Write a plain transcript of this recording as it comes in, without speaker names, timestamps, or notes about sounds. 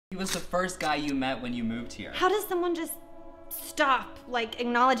was the first guy you met when you moved here. How does someone just stop, like,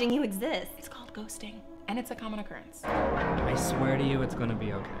 acknowledging you exist? It's called ghosting, and it's a common occurrence. I swear to you, it's gonna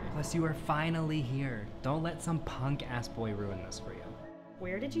be okay. Plus, you are finally here. Don't let some punk-ass boy ruin this for you.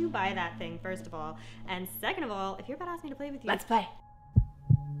 Where did you buy that thing, first of all? And second of all, if you're about to ask me to play with you... Let's play.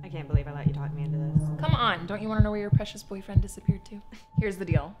 I can't believe I let you talk me into this. Come on, don't you want to know where your precious boyfriend disappeared to? Here's the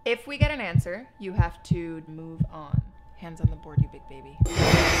deal. If we get an answer, you have to move on. Hands on the board, you big baby.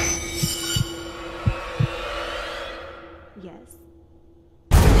 Yes.